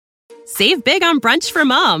Save big on brunch for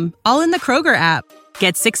mom, all in the Kroger app.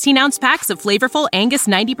 Get 16-ounce packs of flavorful Angus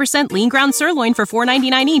 90% lean ground sirloin for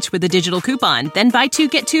 $4.99 each with a digital coupon. Then buy 2,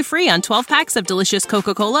 get 2 free on 12 packs of delicious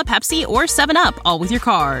Coca-Cola, Pepsi, or 7-Up, all with your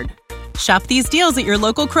card. Shop these deals at your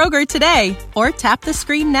local Kroger today, or tap the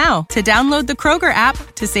screen now to download the Kroger app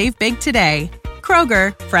to save big today.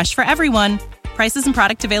 Kroger, fresh for everyone. Prices and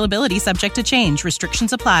product availability subject to change.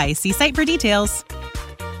 Restrictions apply. See site for details.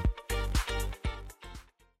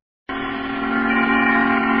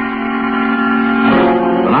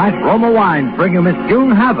 Tonight, Roma Wines bring you Miss June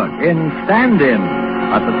Havoc in Stand-In,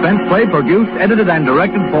 a suspense play produced, edited, and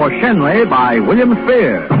directed for Shenley by William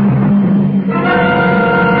Spear.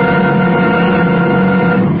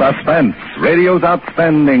 Suspense, radio's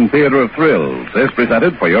outstanding theater of thrills, is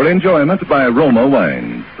presented for your enjoyment by Roma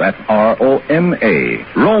Wines. That's R-O-M-A,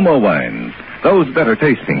 Roma Wines. Those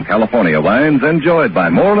better-tasting California wines enjoyed by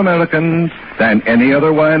more Americans than any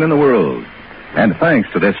other wine in the world. And thanks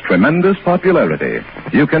to this tremendous popularity,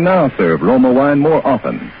 you can now serve Roma wine more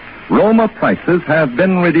often. Roma prices have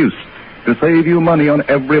been reduced to save you money on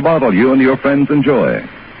every bottle you and your friends enjoy.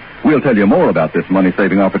 We'll tell you more about this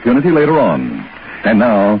money-saving opportunity later on. And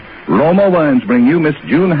now, Roma Wines bring you Miss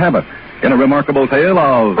June Havoc in a remarkable tale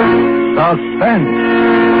of suspense.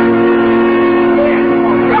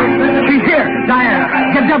 She's here, Diana.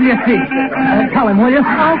 Get W.C. Tell him, will you?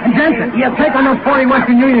 Jensen, take on those 40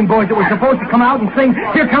 Western Union boys that were supposed to come out and sing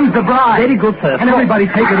Here Comes the Bride. Very good, sir. And everybody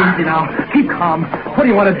take it easy now. Keep calm. What do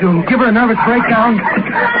you want to do? Give her a nervous breakdown?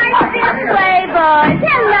 Way, boys.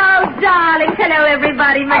 Hello, darlings. Hello,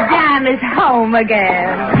 everybody. Madame is home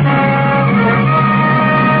again.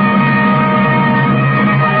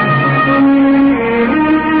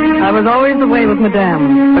 I was always the way with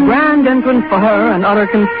Madame. A grand entrance for her and utter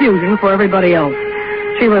confusion for everybody else.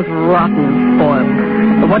 She was rotten spoiled.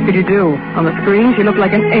 But what could you do? On the screen, she looked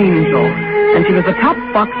like an angel. And she was the top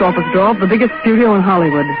box office draw of the biggest studio in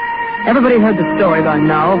Hollywood. Everybody heard the story by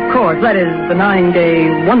now, of course. That is, the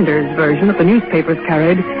 9-day wonders version that the newspapers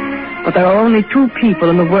carried. But there are only 2 people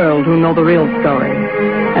in the world who know the real story.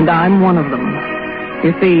 And I'm one of them.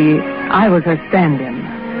 You see, I was her stand-in.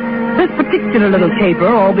 This particular little caper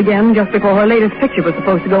all began just before her latest picture was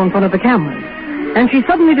supposed to go in front of the cameras. And she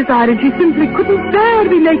suddenly decided she simply couldn't bear to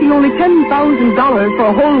be making only $10,000 for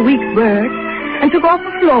a whole week's work, and took off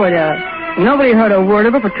for Florida. Nobody heard a word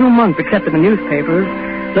of her for 2 months except in the newspapers.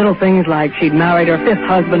 Little things like she'd married her 5th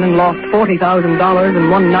husband and lost $40,000 in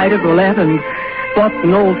one night at roulette and bought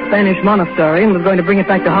an old Spanish monastery and was going to bring it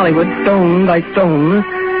back to Hollywood stone by stone.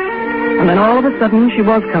 And then all of a sudden she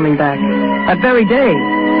was coming back. That very day.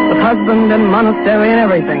 With husband and monastery and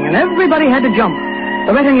everything, and everybody had to jump.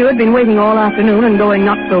 The retinue had been waiting all afternoon and going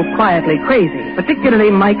not so quietly crazy,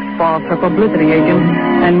 particularly Mike Foss, her publicity agent,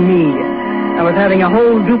 and me. I was having a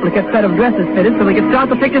whole duplicate set of dresses fitted so we could start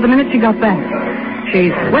the picture the minute she got back.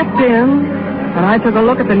 She swept in, and I took a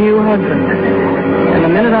look at the new husband. And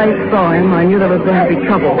the minute I saw him, I knew there was going to be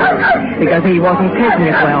trouble, because he wasn't taking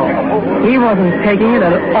it well. He wasn't taking it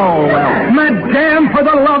at all well. Madame, for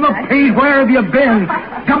the love of Pete, where have you been?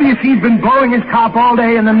 W.C.'s been blowing his top all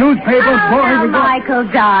day in the newspapers. Oh, Michael,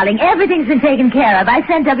 darling, everything's been taken care of. I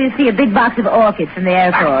sent W.C. a big box of orchids from the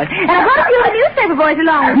airport. And I brought a few of the newspaper boys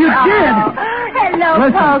along. You did? Hello,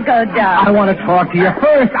 Pogo, darling. I want to talk to you.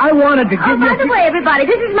 First, I wanted to give you... By the way, everybody,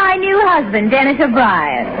 this is my new husband, Dennis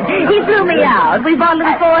O'Brien. He flew me out. We bought a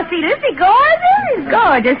little 4-seater. Isn't he gorgeous? He's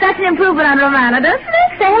gorgeous. Such an improvement on Romana, doesn't it?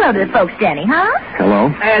 Say hello to the folks, Denny, huh?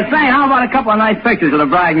 Hello. Say, how about a couple of nice pictures of the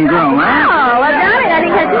bride and groom, huh? Oh, well, darling, I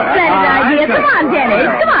think that's a splendid idea. Come on, Dennis.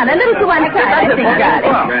 Come on, a little to one side, I think,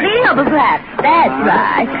 darling. Leaning over, perhaps. That's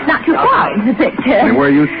right. Not too far into the picture.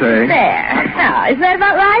 Where you say? There. Now, isn't that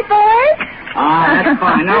about right, boys? That's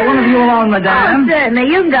fine. Now, one of you alone, madame. Oh,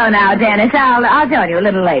 certainly. You can go now, Dennis. I'll join you a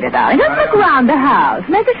little later, darling. Just look around the house.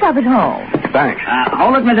 Make yourself at home. Thanks.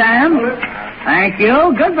 Hold it, madame. Thank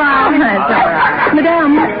you. Goodbye. That's all right.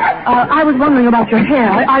 Madame, I was wondering about your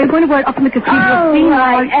hair. Are you going to wear it up in the cathedral scene?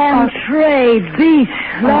 I am Trey Beat.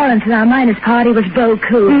 Lawrence and our minus party was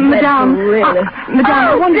beaucoup. Madame,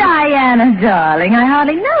 Madame, Diana, darling, I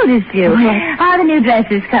hardly noticed you. How are the new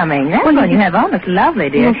dresses coming? That one you have on looks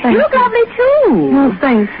lovely, dear. Well, You look lovely, too. Well,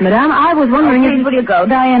 thanks, Madame. I was wondering if... Will you go,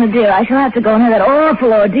 Diana, dear? I shall have to go and have that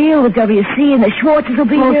awful ordeal with W.C. and the Schwartzes will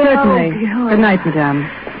be Oh, here. certainly. Good night, Madame.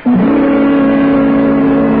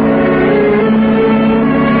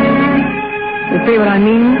 You see what I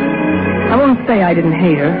mean? I won't say I didn't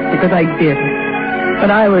hate her, because I did. But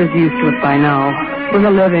I was used to it by now. It was a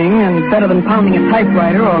living, and better than pounding a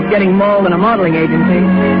typewriter or getting mauled in a modeling agency.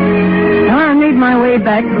 Now I made my way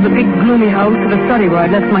back to the big gloomy house to the study where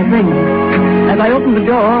I'd left my things. As I opened the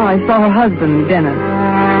door, I saw her husband, Dennis.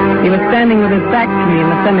 He was standing with his back to me in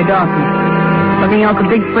the semi-darkness, looking out the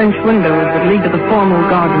big French windows that lead to the formal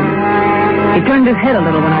garden. He turned his head a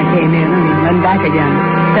little when I came in and then back again,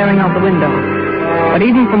 staring out the window. But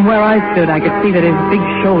even from where I stood, I could see that his big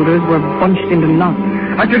shoulders were bunched into knots.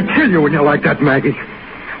 I could kill you when you're like that, Maggie.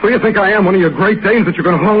 What do you think I am, one of your Great Danes that you're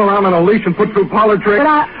going to haul around on a leash and put through parlor tricks? But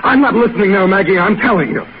I'm not listening now, Maggie. I'm telling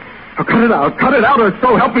you. Now, cut it out. Cut it out, or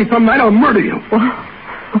so help me some night I'll murder you. Well,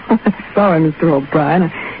 sorry, Mr. O'Brien.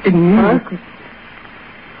 I didn't mean it.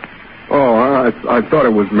 Oh, I thought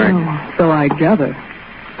it was Maggie. Oh, so I gather.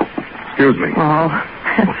 Excuse me. Oh,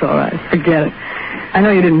 that's all right. Forget it. I know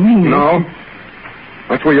you didn't mean it. No.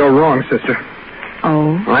 That's where you're wrong, sister.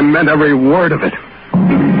 Oh? I meant every word of it.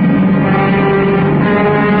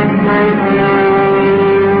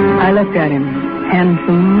 I looked at him,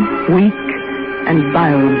 handsome, weak, and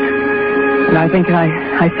violent. And I think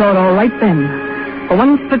I saw it all right then. For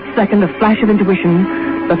one split second, a flash of intuition,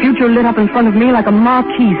 the future lit up in front of me like a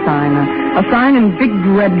marquee sign, a sign in big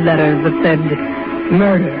red letters that said,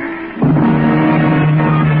 murder.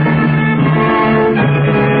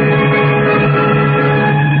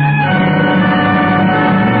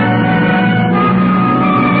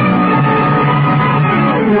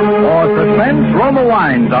 Roma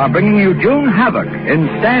Wines are bringing you June Havoc in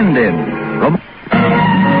Stand-In.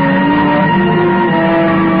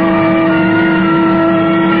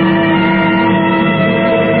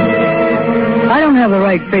 I don't have the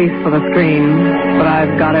right face for the screen, but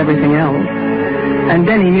I've got everything else. And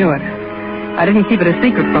Denny knew it. I didn't keep it a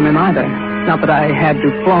secret from him either. Not that I had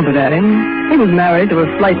to flaunt it at him. He was married to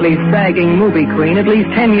a slightly sagging movie queen, at least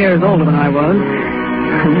 10 years older than I was.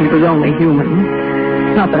 And he was only human.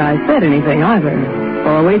 Not that I said anything either.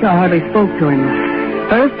 For a week I hardly spoke to him.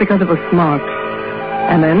 First because it was smart.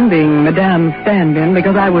 And then being Madame's stand-in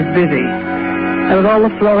because I was busy. There was all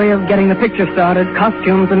the flurry of getting the picture started,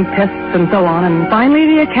 costumes and tests and so on, and finally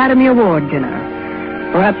the Academy Award dinner.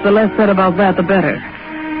 Perhaps the less said about that, the better.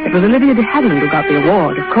 It was Olivia de Havilland who got the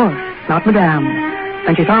award, of course, not Madame.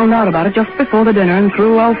 And she found out about it just before the dinner and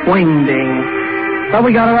threw a wing-ding. But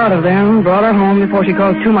we got her out of there and brought her home before she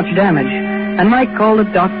caused too much damage. And Mike called a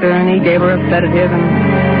doctor, and he gave her a sedative,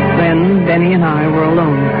 and then Denny and I were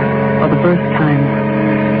alone for the first time.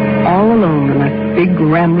 All alone in that big,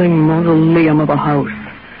 rambling mausoleum of a house.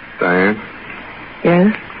 Diane?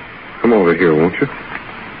 Yes? Come over here, won't you?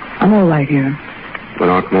 I'm all right here. Then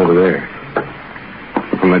I'll come over there.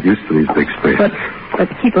 I'm not used to these big spaces. But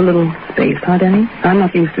keep a little space, huh, Denny? I'm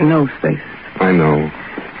not used to no space. I know.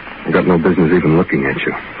 I've got no business even looking at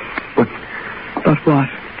you. But what?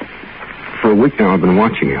 For a week now, I've been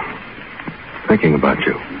watching you. Thinking about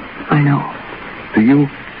you. I know.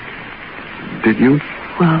 Did you?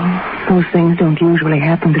 Well, those things don't usually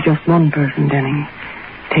happen to just one person, Denny.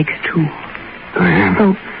 Takes two. Diane.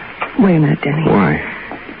 Oh, wait a minute, Denny. Why?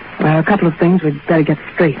 There are a couple of things we'd better get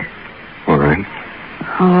straight. All right.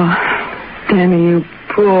 Oh, Denny, you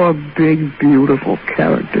poor, big, beautiful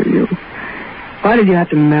character, you. Why did you have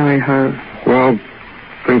to marry her? Well,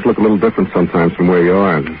 things look a little different sometimes from where you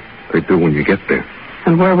are, and they do when you get there.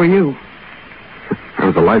 And where were you? I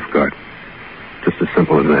was a lifeguard. Just as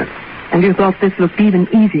simple as that. And you thought this looked even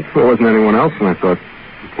easier? There wasn't anyone else, and I thought,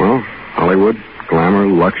 well, Hollywood, glamour,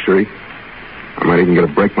 luxury. I might even get a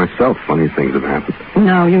break myself. Funny things have happened.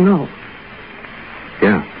 Now you know.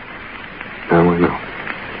 Yeah. Now I know.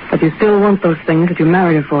 But you still want those things that you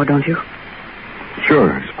married her for, don't you?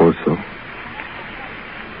 Sure, I suppose so.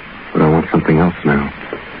 But I want something else now.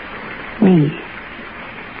 Me?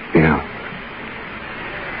 Yeah.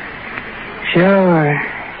 Sure.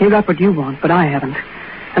 You got what you want, but I haven't.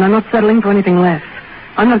 And I'm not settling for anything less.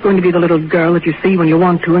 I'm not going to be the little girl that you see when you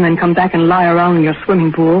want to and then come back and lie around in your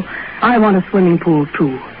swimming pool. I want a swimming pool,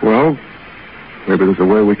 too. Well, maybe there's a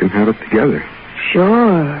way we can have it together.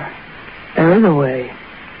 Sure. There is a way.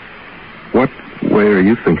 What way are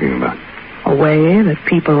you thinking about? A way that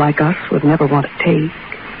people like us would never want to take.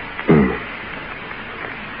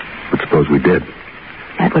 But suppose we did.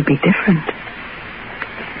 That would be different.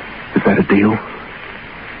 Is that a deal?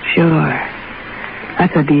 Sure.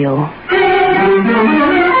 That's a deal.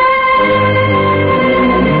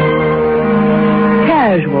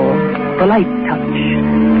 Casual. Polite touch.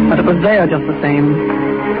 But it was there just the same.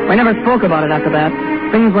 We never spoke about it after that.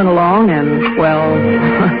 Things went along and, well,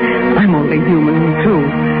 I'm only human, too.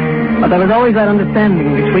 But there was always that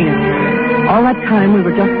understanding between us. All that time we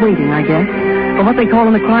were just waiting, I guess, for what they call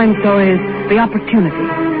in the crime stories the opportunity.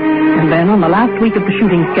 And then on the last week of the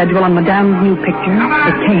shooting schedule on Madame's new picture,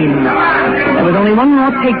 it came. There was only one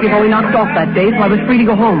more take before we knocked off that day, so I was free to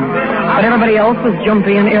go home. But everybody else was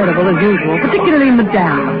jumpy and irritable as usual, particularly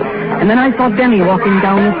Madame. And then I saw Denny walking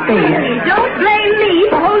down the stage. Don't blame me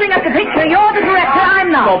for holding up the picture. You're the director, I'm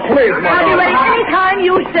not. Oh, please, I'll be ready any time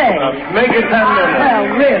you say. Make it 10 minutes. Well,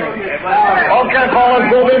 really. Okay, fellas,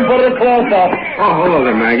 move in for the close-up. Oh, hello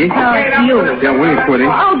there, Maggie. Oh, it's you. Yeah, we ain't quitting.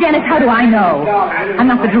 Oh, Dennis, how do I know? I'm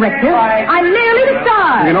not the director. I'm merely the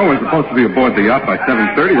star. You know, we're supposed to be aboard the yacht by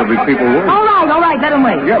 7:30. There'll be people working. All right, let him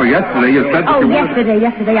wait. Yeah, but yesterday you said that Oh, you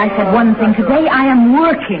yesterday I said one thing. Today I am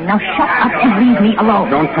working. Now shut up and leave me alone.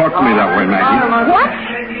 Don't talk to me that way, Maggie. What?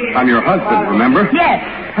 I'm your husband, remember? Yes,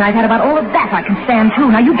 and I've had about all of that I can stand, too.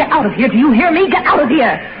 Now you get out of here. Do you hear me? Get out of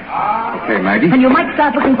here. Okay, Maggie. And you might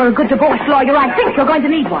start looking for a good divorce lawyer. I think you're going to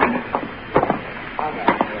need one.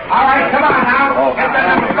 All right, come on now. Get to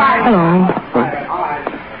number 5. Hello.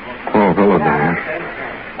 Oh, hello, Diane.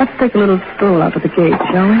 Let's take a little stroll out to the gate,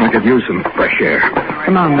 shall we? I could use some fresh air.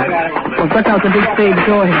 Come on. We'll check out the big stage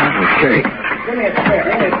door here. Okay.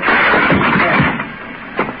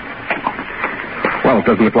 Well, it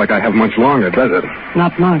doesn't look like I have much longer, does it?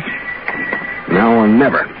 Not much. Now or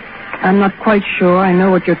never. I'm not quite sure I know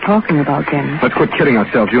what you're talking about, Denny. Let's quit kidding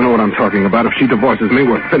ourselves. You know what I'm talking about. If she divorces me,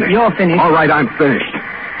 we're finished. You're finished. All right, I'm finished.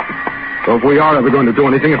 So if we are ever going to do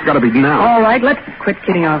anything, it's got to be now. All right, let's quit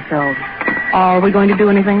kidding ourselves. Are we going to do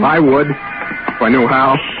anything? I would, if I knew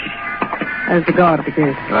how. There's the guard at the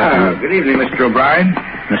gate. Good evening, Mr. O'Brien.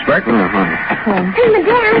 Miss Berkeley. Hey,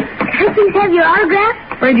 Madame, can I please have your autograph?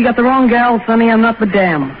 Afraid you got the wrong gal, Sonny. I'm not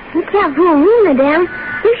Madame. You can't fool me, Madame.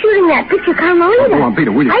 You're shooting that picture, Carmelita. Go on,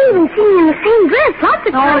 Peter, will you? I even seen you in the same dress lots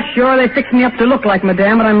of Oh, times. sure, they fixed me up to look like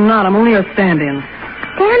Madame, but I'm not. I'm only a stand-in.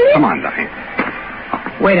 Stand-in? Come on, Diane.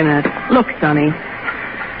 Wait a minute. Look, Sonny.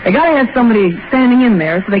 They gotta have somebody standing in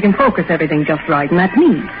there so they can focus everything just right, and that's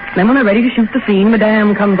me. Then when they're ready to shoot the scene,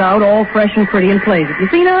 Madame comes out all fresh and pretty and plays it. You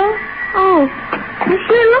see now? Oh, you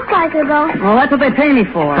sure look like her, though. Well, that's what they pay me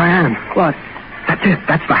for. Diane. What? That's it.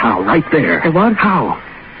 That's the how, right there. The what? How.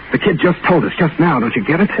 The kid just told us just now. Don't you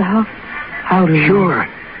get it? How do you... Sure.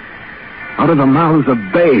 Out of the mouths of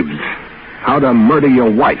babes. How to murder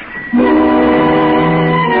your wife.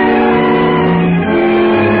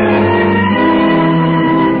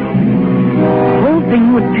 The whole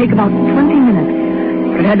thing would take about 20 minutes.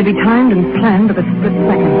 It had to be timed and planned to the split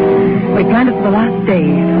second. We planned it for the last day,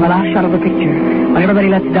 for the last shot of the picture, when everybody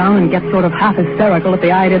lets down and gets sort of half hysterical at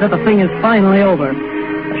the idea that the thing is finally over.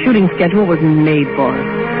 The shooting schedule was made for us.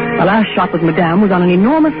 The last shot with Madame was on an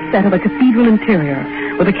enormous set of a cathedral interior,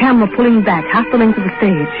 with the camera pulling back half the length of the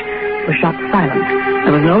stage. It was shot silent.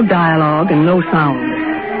 There was no dialogue and no sound.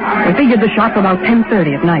 We figured the shot for about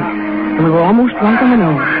 10:30 at night, and we were almost right on the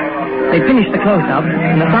nose. They finished the close-up,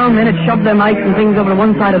 and the sound men had shoved their mics and things over to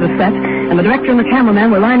one side of the set, and the director and the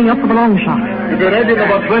cameraman were lining up for the long shot. We'll be ready in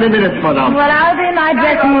about 20 minutes, madame. Well, I'll be in my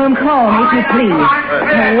dressing room calling if you please.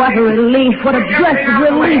 Oh, what a relief. What a blessed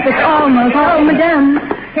relief. It's almost... Oh, Madame.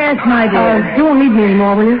 Yes, my dear. You won't need me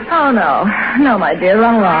anymore, will you? Oh, no. No, my dear.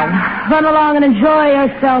 Run along. Run along and enjoy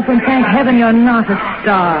yourself, and thank heaven you're not a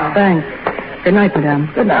star. Thanks. Good night,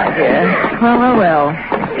 Madame. Good night, dear. Well.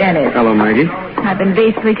 Dennis. Hello, Maggie. I've been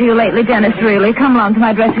beastly to you lately, Dennis, really. Come along to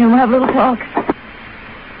my dressing room. We'll have a little talk.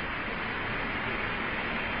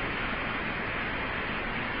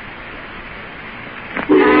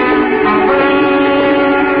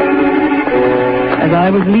 As I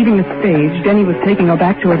was leaving the stage, Denny was taking her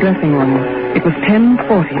back to her dressing room. It was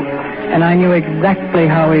 10:40, and I knew exactly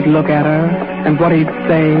how he'd look at her, and what he'd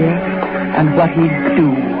say, and what he'd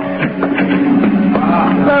do.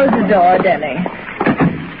 Close the door, Denny.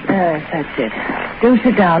 Yes, that's it. Do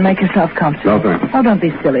sit down. Make yourself comfortable. No, thanks. Oh, don't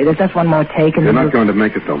be silly. There's just one more take, and You're then not going to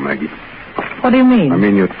make it, though, Maggie. What do you mean? I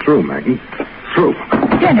mean, you're through, Maggie. Through.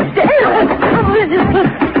 Dennis.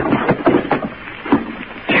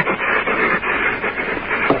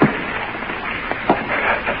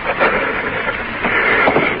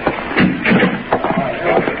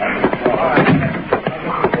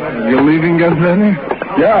 You leaving, Gazzini?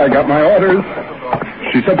 Yeah, I got my orders.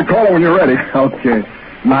 She said to call her when you're ready. Okay.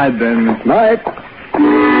 Night, then. Night.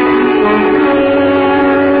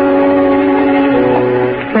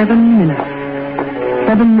 7 minutes.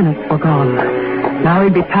 7 minutes were gone. Now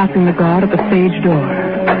he'd be passing the guard at the stage door.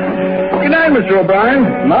 Good night, Mr.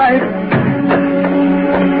 O'Brien. Night.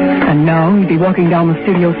 And now he'd be walking down the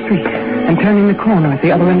studio street and turning the corner at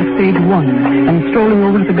the other end of stage 1 and strolling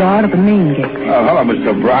over to the guard at the main gate. Oh, hello, Mr.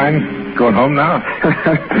 O'Brien. Going home now?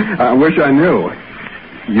 I wish I knew.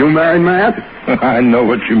 You married, Matt? I know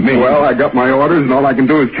what you mean. Well, I got my orders, and all I can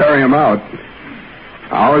do is carry them out.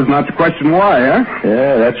 Ours not to question why, huh?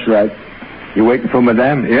 Yeah, that's right. You waiting for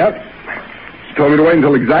Madame? Yep. She told me to wait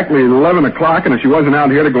until exactly 11 o'clock, and if she wasn't out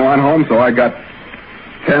here to go on home, so I got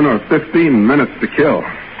 10 or 15 minutes to kill.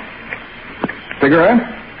 Cigarette?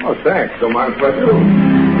 Oh, thanks. Don't mind if I do.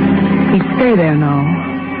 He'd stay there now.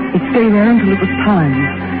 He'd stay there until it was time.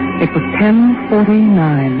 It was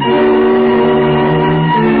 10:49.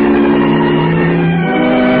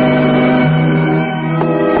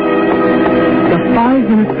 Just 5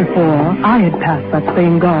 minutes before, I had passed that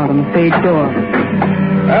same guard on the stage door.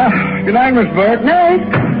 Good night, Miss Burke. Night.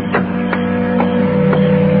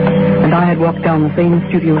 And I had walked down the same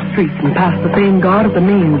studio street and passed the same guard at the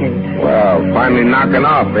main gate. Well, finally knocking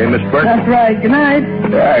off, eh, Miss Burke? That's right. Good night.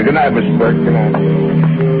 Yeah, good night, Miss Burke. Good night.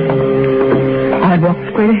 I had walked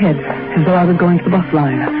straight ahead, as though I was going to the bus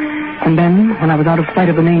line. And then, when I was out of sight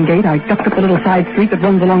of the main gate, I ducked up the little side street that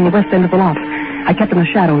runs along the west end of the lot. I kept in the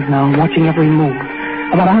shadows now, watching every move.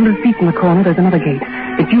 About 100 feet from the corner, there's another gate.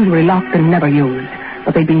 It's usually locked and never used.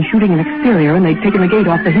 But they'd been shooting an exterior, and they'd taken the gate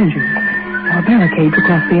off the hinges. There were barricades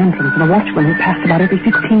across the entrance, and a watchman who passed about every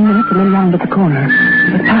 15 minutes and then round at the corner.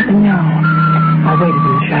 He was passing now. I waited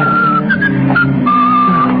in the shadows. No,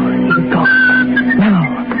 he was gone.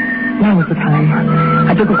 Now was the time.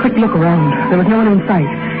 I took a quick look around. There was no one in sight.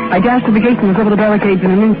 I dashed to the gate and was over the barricades in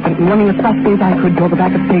an instant, and running as softly as I could toward the back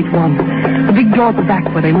of stage one. The big door at the back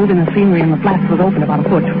where they moved in the scenery and the flats was open about a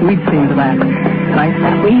foot. We'd seen to that. And I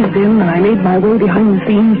squeezed in, and I made my way behind the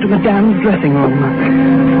scenes to Madame's dressing room.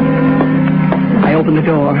 I opened the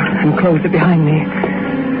door and closed it behind me.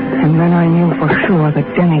 And then I knew for sure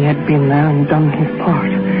that Denny had been there and done his part.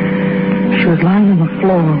 She was lying on the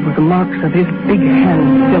floor with the marks of his big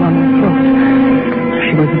hand still on her throat.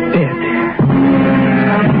 She was dead.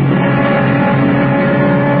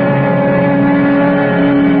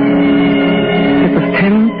 It was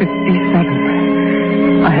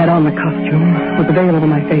 10:57. I had on the costume with the veil over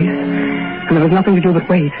my face, and there was nothing to do but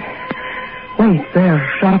wait. Wait there,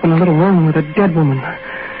 shut up in a little room with a dead woman.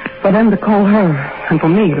 For them to call her, and for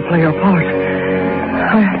me to play her part.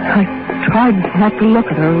 I tried not to look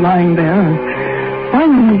at her lying there, and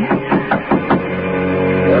finally...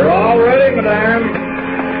 We're all ready, Madame.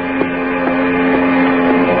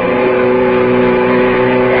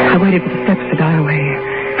 I waited for the steps to die away,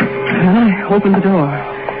 and then I opened the door.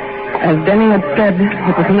 As Denny had said,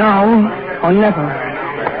 it was now or never.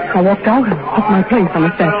 I walked out and took my place on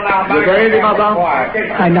the steps. You ready, Madame?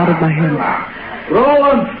 I nodded my head.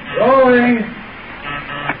 Rolling.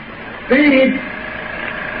 Speed.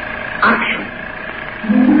 Action.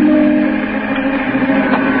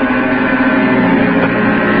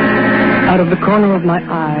 Out of the corner of my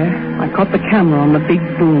eye, I caught the camera on the big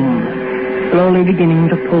boom, slowly beginning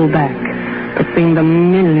to pull back. It seemed a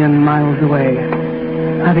million miles away.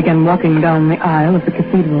 I began walking down the aisle of the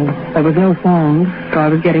cathedral. There was no sound, so I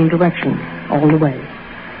was getting direction all the way.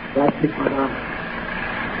 That's it, Madame.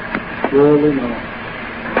 Slowly now.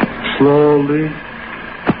 Slowly.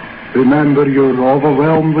 Remember, you're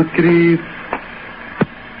overwhelmed with grief.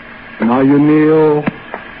 Now you kneel.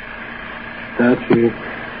 That's it.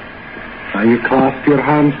 Now you clasp your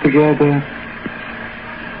hands together.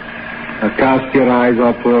 Now cast your eyes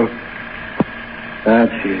upward.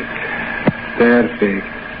 That's it. Perfect.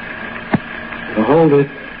 Now hold it. A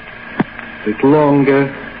little longer.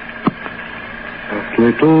 Just a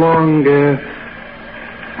little longer.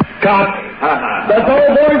 Cut! That's all,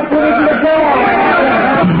 boys. Put it in the car!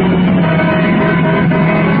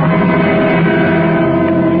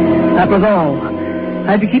 That was all. I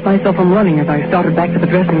had to keep myself from running as I started back to the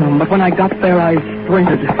dressing room, but when I got there, I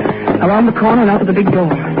sprinted. Around the corner and out of the big door.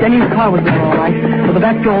 Denny's car was there all right, with the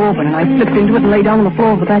back door open, and I slipped into it and lay down on the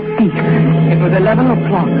floor of the back seat. It was 11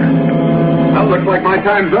 o'clock. Well, looks like my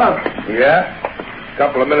time's up. Yeah? A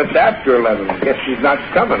couple of minutes after 11. Guess she's not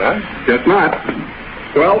coming, huh? Guess not.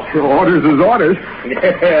 Well, orders is orders.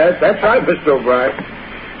 Yes, that's right, Mr. O'Brien.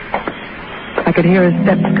 I could hear his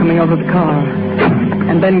steps coming over the car,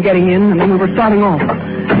 and then getting in, and then we were starting off. Good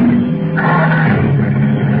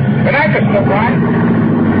night, Mr. O'Brien.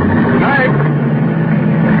 Good night.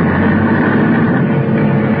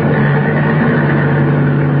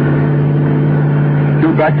 You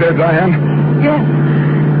back there, Diane? Yes,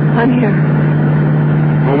 I'm here.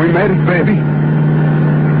 Well, we made it, baby.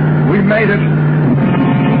 We made it.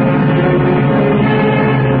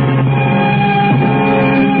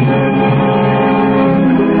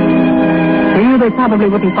 They probably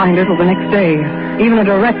wouldn't find her till the next day. Even a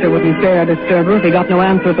director wouldn't dare disturb her if he got no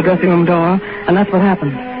answer at the dressing room door, and that's what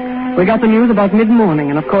happened. We got the news about mid-morning,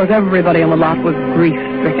 and of course everybody on the lot was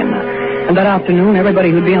grief-stricken. And that afternoon, everybody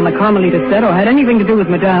who'd be on the Carmelita set or had anything to do with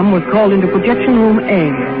Madame was called into projection room A.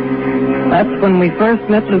 That's when we first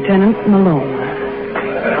met Lieutenant Malone.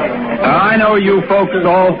 I know you folks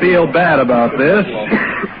all feel bad about this,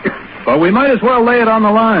 but we might as well lay it on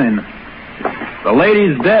the line. The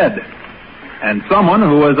lady's dead, and someone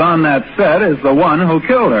who was on that set is the one who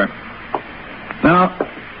killed her. Now,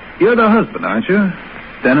 you're the husband, aren't you?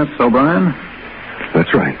 Dennis O'Brien?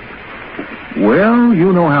 That's right. Well,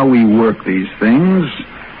 you know how we work these things.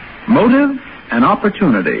 Motive and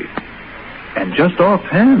opportunity. And just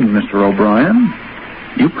offhand, Mr. O'Brien,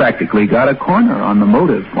 you practically got a corner on the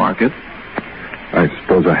motive market. I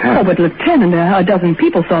suppose I have. Oh, but Lieutenant, a dozen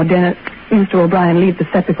people saw Mr. O'Brien leave the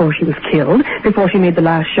set before she was killed, before she made the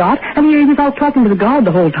last shot, and he was out talking to the guard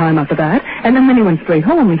the whole time after that, and then when he went straight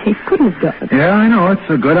home, he couldn't have done it. Yeah, I know. It's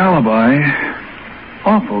a good alibi.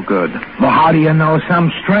 Awful good. Well, how do you know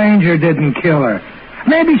some stranger didn't kill her?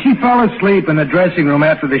 Maybe she fell asleep in the dressing room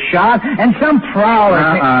after the shot, and some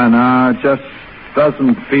prowler... No, it just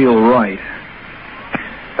doesn't feel right.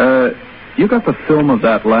 You got the film of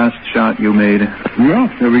that last shot you made? Yeah,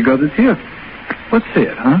 here we got it here. Let's see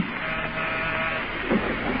it, huh?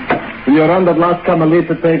 Will you run that last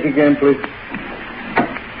Carmelita take again, please?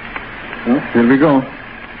 Here we go.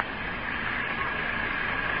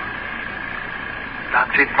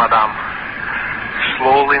 That's it, madame.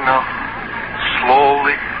 Slowly now.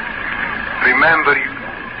 Slowly. Remember you.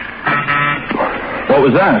 What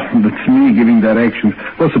was that? That's me giving directions.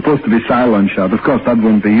 It was supposed to be silent shot. Of course, that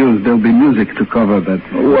won't be used. There'll be music to cover that.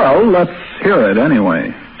 Well, let's hear it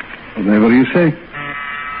anyway. Whatever you say.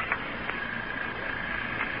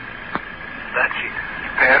 That's it.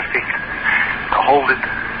 Perfect. Now hold it.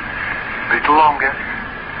 A little longer.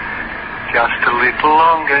 Just a little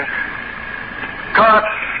longer. Cut.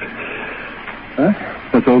 Huh?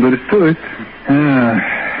 That's all there is to it.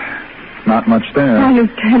 Not much there. Oh,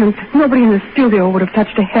 Lieutenant, nobody in the studio would have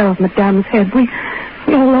touched a hair of Madame's head. We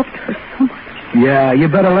all loved her so much. Yeah, you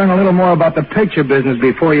better learn a little more about the picture business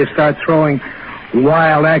before you start throwing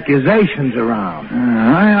wild accusations around.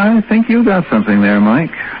 I think you got something there,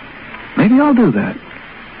 Mike. Maybe I'll do that.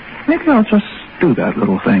 Maybe I'll just do that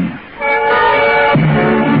little thing.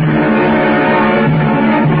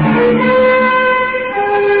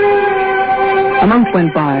 A month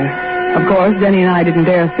went by. Of course, Denny and I didn't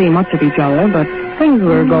dare see much of each other, but things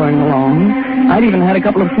were going along. I'd even had a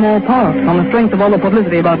couple of small parts. On the strength of all the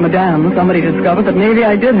publicity about Madame, somebody discovered that maybe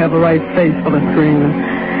I did have a right face for the screen.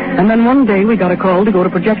 And then one day we got a call to go to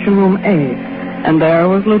projection room A, and there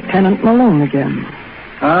was Lieutenant Malone again.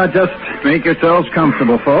 Just make yourselves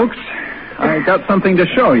comfortable, folks. I got something to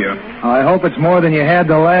show you. I hope it's more than you had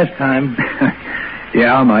the last time.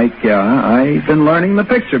 Yeah, Mike, yeah. I've been learning the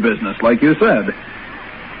picture business, like you said.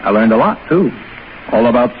 I learned a lot, too. All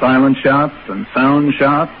about silent shots and sound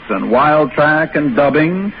shots and wild track and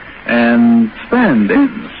dubbing and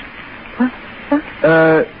stand-ins.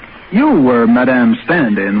 You were Madame's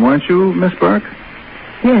stand-in, weren't you, Miss Burke?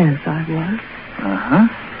 Yes, I was. Uh-huh.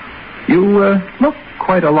 You look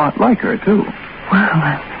quite a lot like her, too. Well,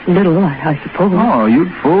 a little, I suppose. Oh,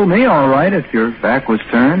 you'd fool me all right if your back was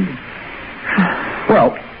turned.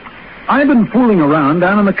 Well, I've been fooling around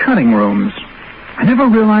down in the cutting rooms. I never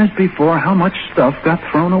realized before how much stuff got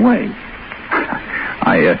thrown away.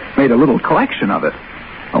 I made a little collection of it.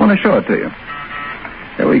 I want to show it to you.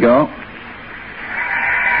 Here we go.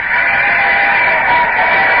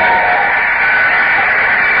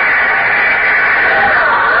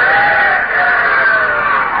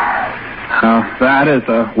 Now, that is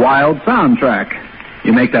a wild soundtrack.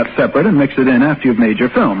 You make that separate and mix it in after you've made your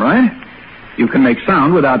film, right? You can make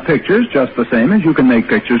sound without pictures just the same as you can make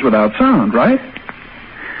pictures without sound, right?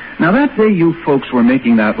 Now, that day you folks were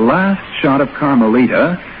making that last shot of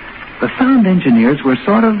Carmelita, the sound engineers were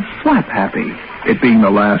sort of slap-happy, it being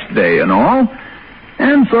the last day and all,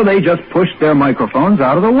 and so they just pushed their microphones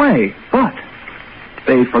out of the way. But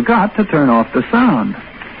they forgot to turn off the sound.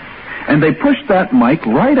 And they pushed that mic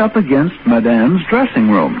right up against Madame's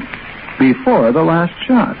dressing room before the last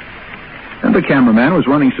shot. And the cameraman was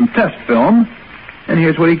running some test film, and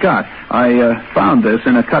here's what he got. I found this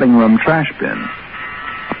in a cutting room trash bin.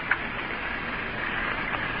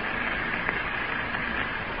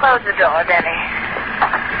 Close the door, Denny.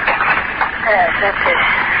 Yes, that's it.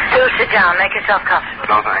 Do sit down. Make yourself comfortable.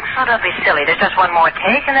 No, thanks. Oh, don't be silly. There's just one more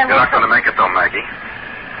take, and then You're not going to make it, though, Maggie.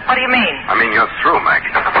 What do you mean? I mean, you're through, Maggie.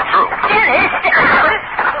 Through. Dennis!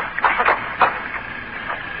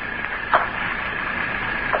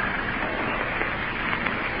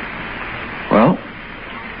 Well,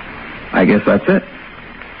 I guess that's it.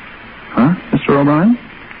 Huh, Mr. O'Brien?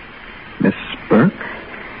 Miss Burke?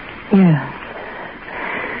 Yes.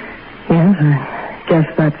 Yes, I guess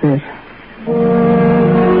that's it.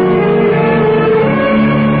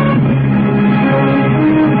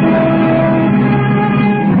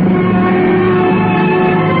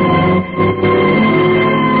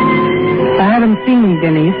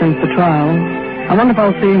 since the trial. I wonder if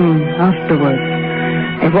I'll see him afterwards.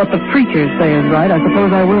 If what the preachers say is right, I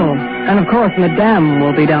suppose I will. And of course, Madame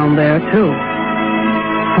will be down there, too.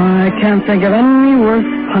 I can't think of any worse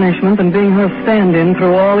punishment than being her stand-in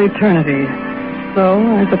through all eternity. So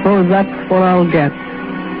I suppose that's what I'll get.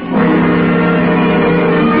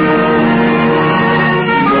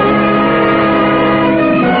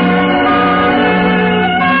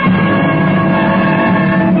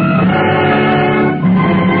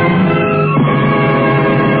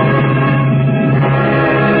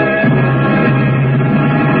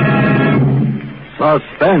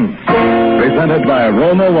 Suspense. Presented by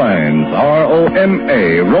Roma Wines,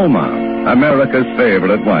 R-O-M-A, Roma, America's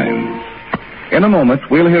favorite wines. In a moment,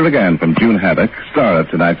 we'll hear again from June Havoc, star of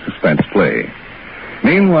tonight's suspense play.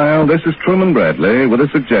 Meanwhile, this is Truman Bradley with a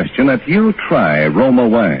suggestion that you try Roma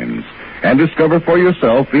Wines and discover for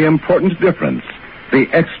yourself the important difference, the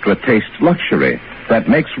extra taste luxury that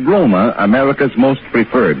makes Roma America's most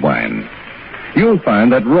preferred wine. You'll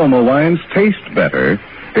find that Roma wines taste better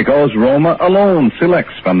because Roma alone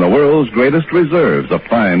selects from the world's greatest reserves of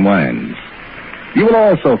fine wines. You will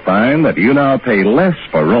also find that you now pay less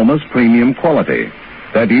for Roma's premium quality,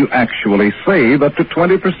 that you actually save up to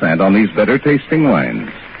 20% on these better-tasting wines.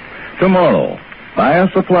 Tomorrow, buy a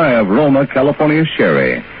supply of Roma California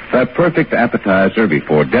Sherry, that perfect appetizer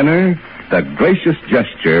before dinner, the gracious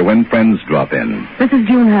gesture when friends drop in. This is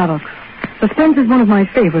June Havoc. Suspense is one of my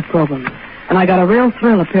favorite programs, and I got a real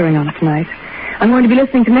thrill appearing on it tonight. I'm going to be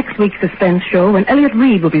listening to next week's Suspense show when Elliot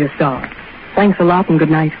Reed will be the star. Thanks a lot and good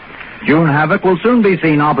night. June Havoc will soon be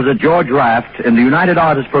seen opposite George Raft in the United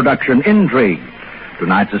Artists production Intrigue.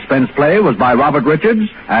 Tonight's suspense play was by Robert Richards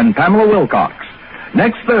and Pamela Wilcox.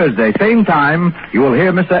 Next Thursday, same time, you will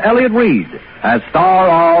hear Mr. Elliot Reed as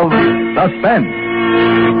star of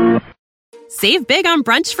Suspense. Save big on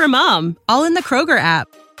brunch for Mom, all in the Kroger app.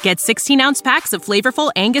 Get 16-ounce packs of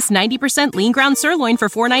flavorful Angus 90% lean ground sirloin for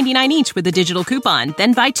 $4.99 each with a digital coupon.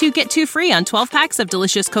 Then buy 2, get 2 free on 12 packs of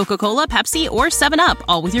delicious Coca-Cola, Pepsi, or 7-Up,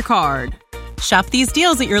 all with your card. Shop these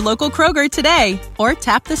deals at your local Kroger today, or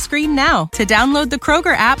tap the screen now to download the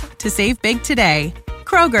Kroger app to save big today.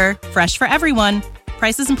 Kroger, fresh for everyone.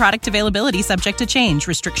 Prices and product availability subject to change.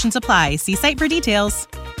 Restrictions apply. See site for details.